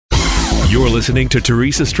You're listening to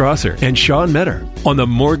Teresa Strasser and Sean Metter on the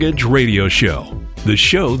Mortgage Radio Show, the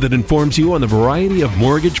show that informs you on the variety of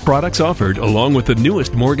mortgage products offered along with the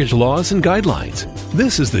newest mortgage laws and guidelines.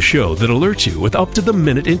 This is the show that alerts you with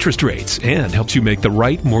up-to-the-minute interest rates and helps you make the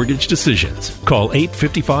right mortgage decisions. Call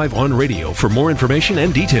 855-ON-RADIO for more information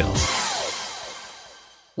and details.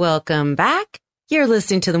 Welcome back. You're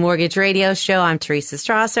listening to the Mortgage Radio Show. I'm Teresa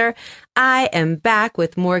Strasser. I am back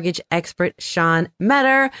with mortgage expert Sean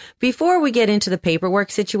Metter. Before we get into the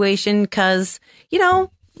paperwork situation, because, you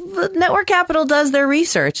know, Network Capital does their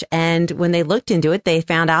research. And when they looked into it, they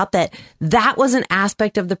found out that that was an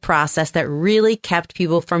aspect of the process that really kept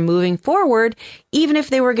people from moving forward, even if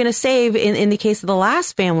they were going to save. In the case of the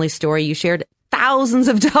last family story you shared, thousands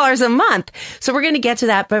of dollars a month. So we're going to get to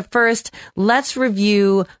that. But first, let's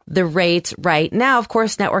review the rates right now. Of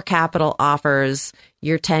course, Network Capital offers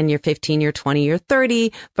year 10, year 15, year 20, year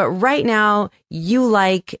 30. But right now, you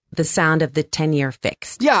like the sound of the 10-year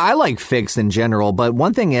fixed. Yeah, I like fixed in general. But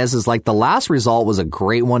one thing is like the last result was a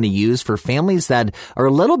great one to use for families that are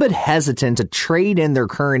a little bit hesitant to trade in their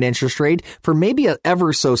current interest rate for maybe an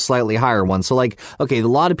ever so slightly higher one. So like, okay, a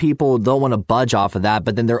lot of people don't want to budge off of that,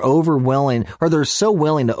 but then they're they're so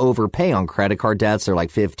willing to overpay on credit card debts. They're like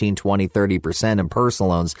 15, 20, 30% in personal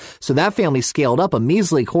loans. So that family scaled up a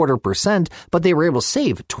measly 0.25%, but they were able to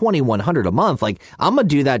save $2,100 a month. Like, I'm going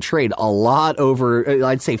to do that trade a lot over,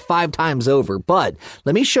 I'd say 5 times over. But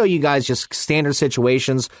let me show you guys just standard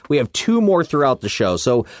situations. We have 2 more throughout the show.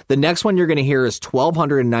 So the next one you're going to hear is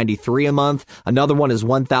 $1,293 a month. Another one is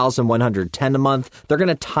 $1,110 a month. They're going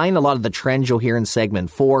to tie in a lot of the trends you'll hear in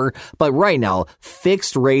segment 4. But right now,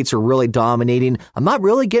 fixed rates are really dominating. I'm not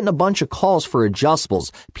really getting a bunch of calls for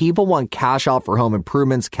adjustables. People want cash out for home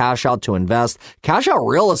improvements, cash out to invest. Cash out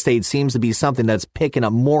real estate seems to be something that's picking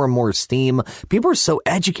up more and more steam. People are so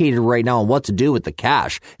educated right now on what to do with the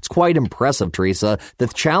cash. It's quite impressive, Teresa. The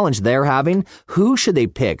challenge they're having, who should they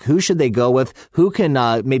pick? Who should they go with? Who can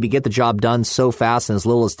maybe get the job done so fast in as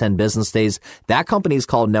little as 10 business days? That company is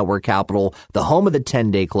called Network Capital, the home of the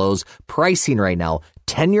 10-day close. Pricing right now,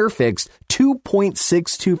 10-year fixed,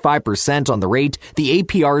 2.625% on the rate. The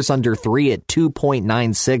APR is under 3 at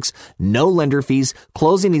 2.96. No lender fees.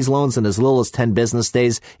 Closing these loans in as little as 10 business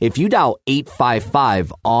days. If you dial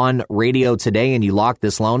 855 on radio today and you lock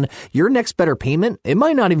this loan, your next better payment, it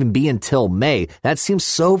might not even be until May. That seems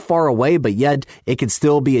so far away, but yet it could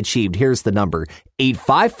still be achieved. Here's the number,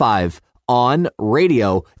 855 on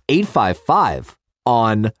radio, 855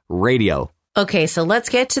 on radio. Okay, so let's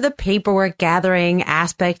get to the paperwork gathering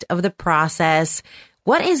aspect of the process.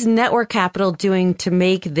 What is Network Capital doing to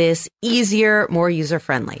make this easier, more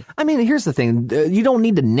user-friendly? I mean, here's the thing. You don't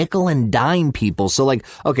need to nickel and dime people. So like,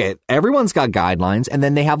 okay, everyone's got guidelines and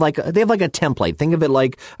then they have like a template. Think of it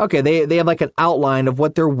like, okay, they have like an outline of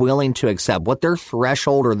what they're willing to accept, what their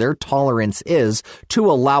threshold or their tolerance is to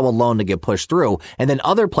allow a loan to get pushed through. And then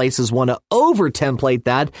other places want to over-template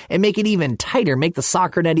that and make it even tighter, make the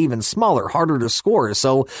soccer net even smaller, harder to score.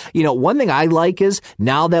 So, you know, one thing I like is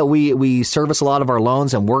now that we service a lot of our loans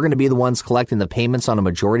and we're going to be the ones collecting the payments on a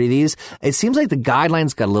majority of these, it seems like the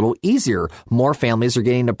guidelines got a little easier. More families are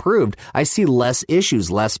getting approved. I see less issues,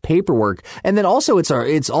 less paperwork. And then also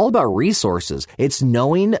it's all about resources. It's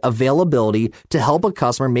knowing availability to help a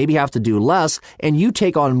customer maybe have to do less and you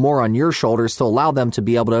take on more on your shoulders to allow them to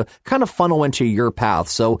be able to kind of funnel into your path.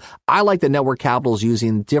 So I like the Network Capital is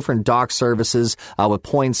using different doc services with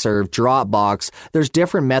PointServe, Dropbox. There's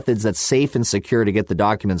different methods that's safe and secure to get the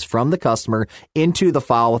documents from the customer into the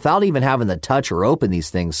file without even having to touch or open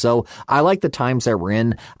these things. So I like the times that we're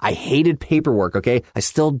in. I hated paperwork, okay? I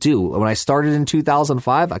still do. When I started in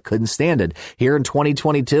 2005, I couldn't stand it. Here in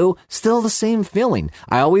 2022, still the same feeling.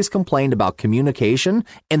 I always complained about communication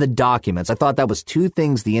and the documents. I thought that was 2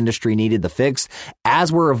 things the industry needed to fix.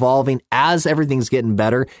 As we're evolving, as everything's getting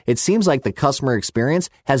better, it seems like the customer experience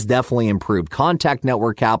has definitely improved. Contact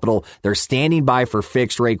Network Capital. They're standing by for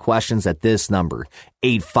fixed rate questions at this number,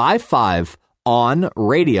 855 on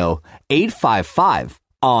radio, 855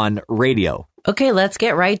 on radio. Okay, let's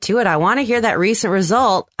get right to it. I want to hear that recent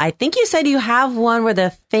result. I think you said you have one where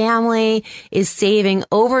the family is saving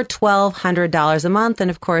over $1,200 a month.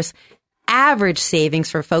 And of course, average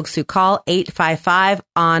savings for folks who call 855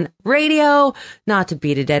 on radio, not to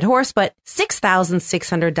beat a dead horse, but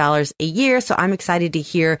 $6,600 a year. So I'm excited to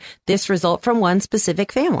hear this result from one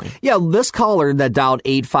specific family. Yeah, this caller that dialed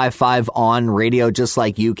 855 on radio, just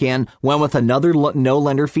like you can, went with another no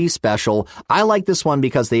lender fee special. I like this one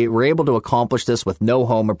because they were able to accomplish this with no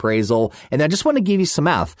home appraisal. And I just want to give you some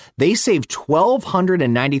math. They saved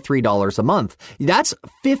 $1,293 a month. That's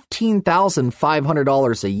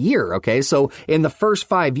 $15,500 a year, okay? Okay, so in the first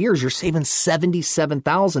 5 years, you're saving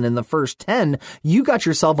 $77,000. In the first 10, you got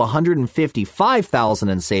yourself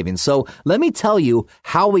 $155,000 in savings. So let me tell you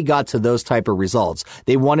how we got to those type of results.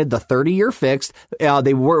 They wanted the 30-year fixed.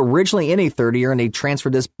 They were originally in a 30-year, and they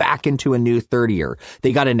transferred this back into a new 30-year.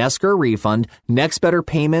 They got an escrow refund. Next better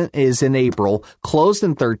payment is in April, closed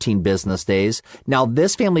in 13 business days. Now,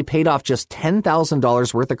 this family paid off just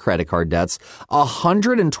 $10,000 worth of credit card debts,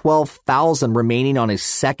 $112,000 remaining on a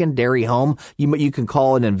secondary home. You can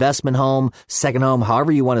call it an investment home, second home,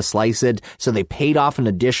 however you want to slice it. So they paid off an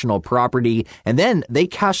additional property, and then they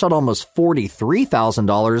cashed out almost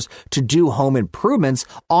 $43,000 to do home improvements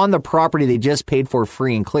on the property they just paid for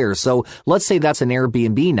free and clear. So let's say that's an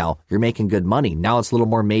Airbnb now. You're making good money. Now it's a little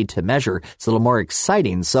more made to measure. It's a little more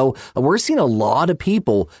exciting. So we're seeing a lot of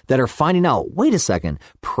people that are finding out, wait a second,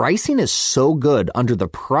 pricing is so good under the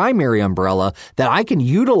primary umbrella that I can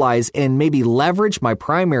utilize and maybe leverage my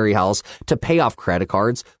primary house to pay off credit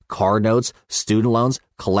cards, car notes, student loans,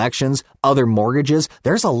 collections, other mortgages.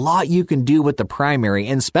 There's a lot you can do with the primary,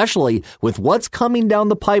 and especially with what's coming down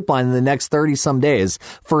the pipeline in the next 30 some days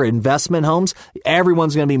for investment homes.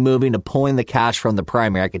 Everyone's going to be moving to pulling the cash from the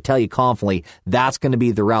primary. I can tell you confidently that's going to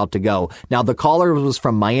be the route to go. Now, the caller was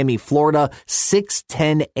from Miami, Florida,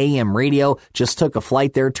 610 AM radio. Just took a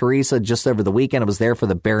flight there, Teresa, just over the weekend. I was there for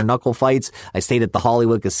the bare knuckle fights. I stayed at the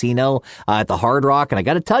Hollywood Casino at the Hard Rock, and I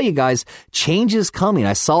got to tell you guys, change is coming.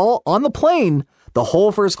 I saw on the plane, the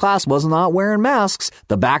whole first class was not wearing masks.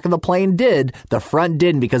 The back of the plane did. The front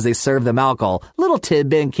didn't because they served them alcohol. Little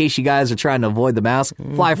tidbit in case you guys are trying to avoid the mask.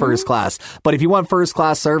 Fly first class. But if you want first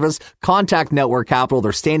class service, contact Network Capital.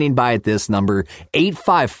 They're standing by at this number,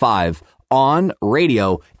 855 on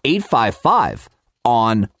radio, 855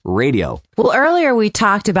 on radio. Well, earlier we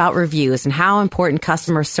talked about reviews and how important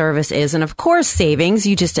customer service is. And of course, savings.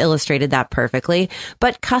 You just illustrated that perfectly.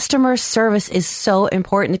 But customer service is so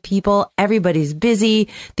important to people. Everybody's busy.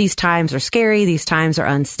 These times are scary. These times are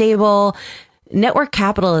unstable. Network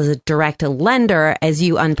Capital is a direct lender. As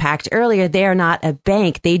you unpacked earlier, they are not a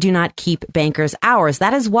bank. They do not keep bankers' hours.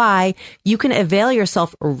 That is why you can avail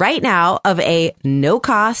yourself right now of a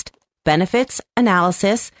no-cost benefits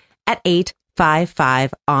analysis at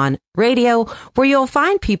 855 on radio, where you'll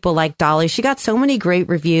find people like Dolly. She got so many great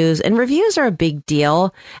reviews, and reviews are a big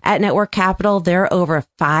deal at Network Capital. There are over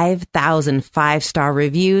 5,000 five-star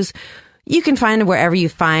reviews. You can find wherever you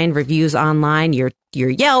find reviews online, your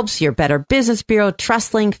Yelps, your Better Business Bureau,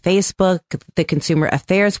 TrustLink, Facebook, the Consumer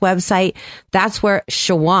Affairs website. That's where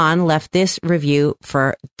Shawan left this review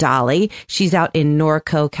for Dolly. She's out in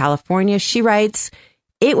Norco, California. She writes,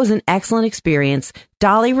 "It was an excellent experience.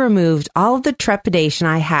 Dolly removed all of the trepidation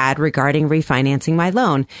I had regarding refinancing my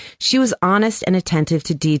loan. She was honest and attentive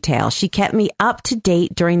to detail. She kept me up to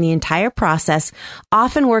date during the entire process,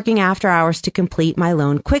 often working after hours to complete my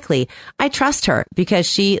loan quickly. I trust her because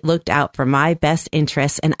she looked out for my best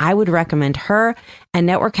interests, and I would recommend her and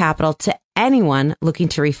Network Capital to anyone looking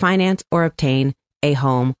to refinance or obtain a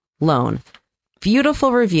home loan."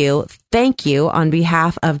 Beautiful review. Thank you on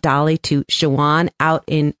behalf of Dolly to Shawan out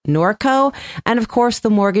in Norco. And of course, the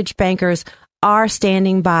mortgage bankers are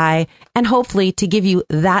standing by and hopefully to give you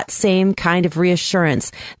that same kind of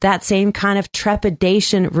reassurance, that same kind of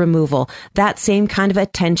trepidation removal, that same kind of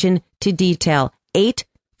attention to detail.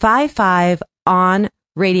 855 on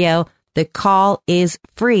radio. The call is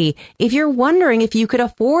free. If you're wondering if you could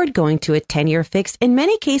afford going to a 10-year fixed, in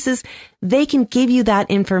many cases, they can give you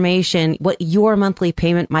that information, what your monthly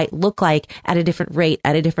payment might look like at a different rate,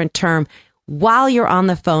 at a different term, while you're on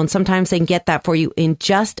the phone. Sometimes they can get that for you in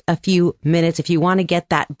just a few minutes. If you want to get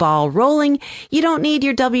that ball rolling, you don't need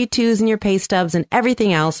your W-2s and your pay stubs and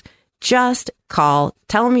everything else. Just call.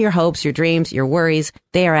 Tell them your hopes, your dreams, your worries.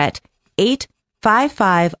 They are at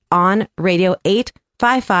 855 on radio,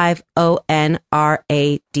 855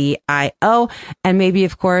 ONRADIO. And maybe,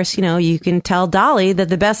 of course, you can tell Dolly that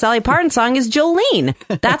the best Dolly Parton song is Jolene.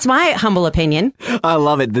 That's my humble opinion. I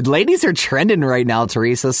love it. The ladies are trending right now,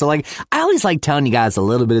 Teresa. So I always like telling you guys a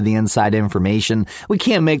little bit of the inside information. We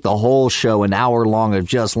can't make the whole show an hour long of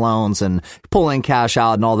just loans and pulling cash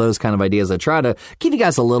out and all those kind of ideas. I try to give you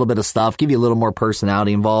guys a little bit of stuff, give you a little more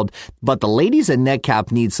personality involved. But the ladies at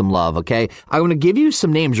NetCap need some love, okay? I'm going to give you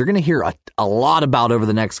some names you're going to hear a lot about over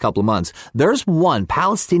the next couple of months. There's one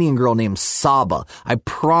Palestinian girl named Saba. I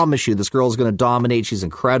promise you, this girl is going to dominate. She's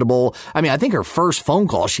incredible. I mean, I think her first phone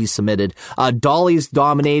call she submitted. Dolly's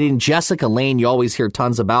dominating. Jessica Lane, you always hear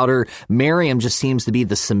tons about her. Miriam just seems to be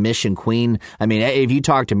the submission queen. I mean, if you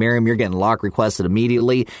talk to Miriam, you're getting lock requested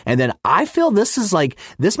immediately. And then I feel this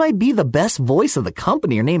might be the best voice of the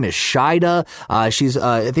company. Her name is Shida. I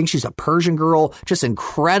think she's a Persian girl. Just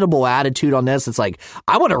incredible attitude on this. It's like,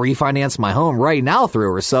 I want to refinance my home right now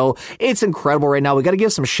through her. So it's incredible right now. We got to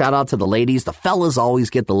give some shout out to the ladies. The fellas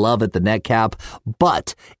always get the love at the NetCap,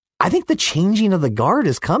 but I think the changing of the guard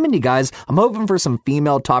is coming, you guys. I'm hoping for some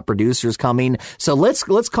female top producers coming. So let's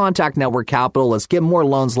contact Network Capital. Let's get more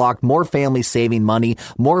loans locked, more families saving money,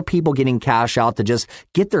 more people getting cash out to just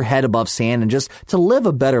get their head above sand and just to live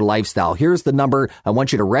a better lifestyle. Here's the number. I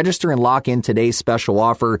want you to register and lock in today's special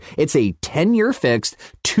offer. It's a 10-year fixed,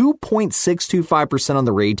 2.625% on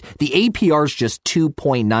the rate. The APR is just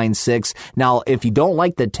 2.96. Now, if you don't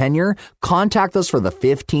like the 10-year, contact us for the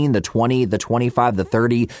 15, the 20, the 25, the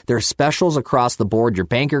 30. There's specials across the board. Your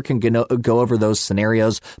banker can go over those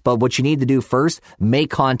scenarios. But what you need to do first, make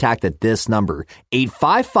contact at this number,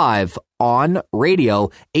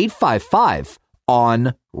 855-ON-RADIO,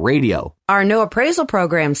 855-ON-RADIO. Are no appraisal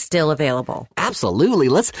programs still available? Absolutely.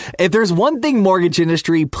 If there's one thing, mortgage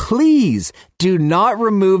industry, please do not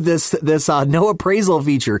remove this no appraisal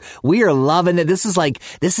feature. We are loving it. This is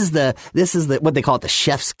the what they call it, the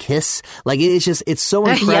chef's kiss. Like, it's so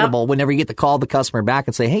incredible. Yep. Whenever you get to call the customer back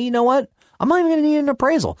and say, hey, you know what? I'm not even going to need an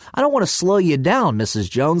appraisal. I don't want to slow you down, Mrs.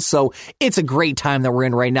 Jones. So it's a great time that we're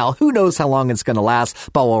in right now. Who knows how long it's going to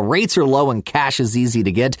last? But while rates are low and cash is easy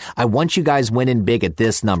to get, I want you guys winning big at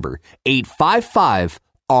this number,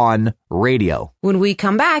 855-ON-RADIO. When we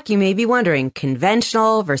come back, you may be wondering,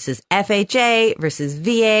 conventional versus FHA versus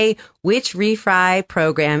VA, which refi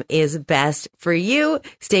program is best for you?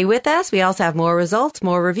 Stay with us. We also have more results,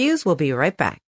 more reviews. We'll be right back.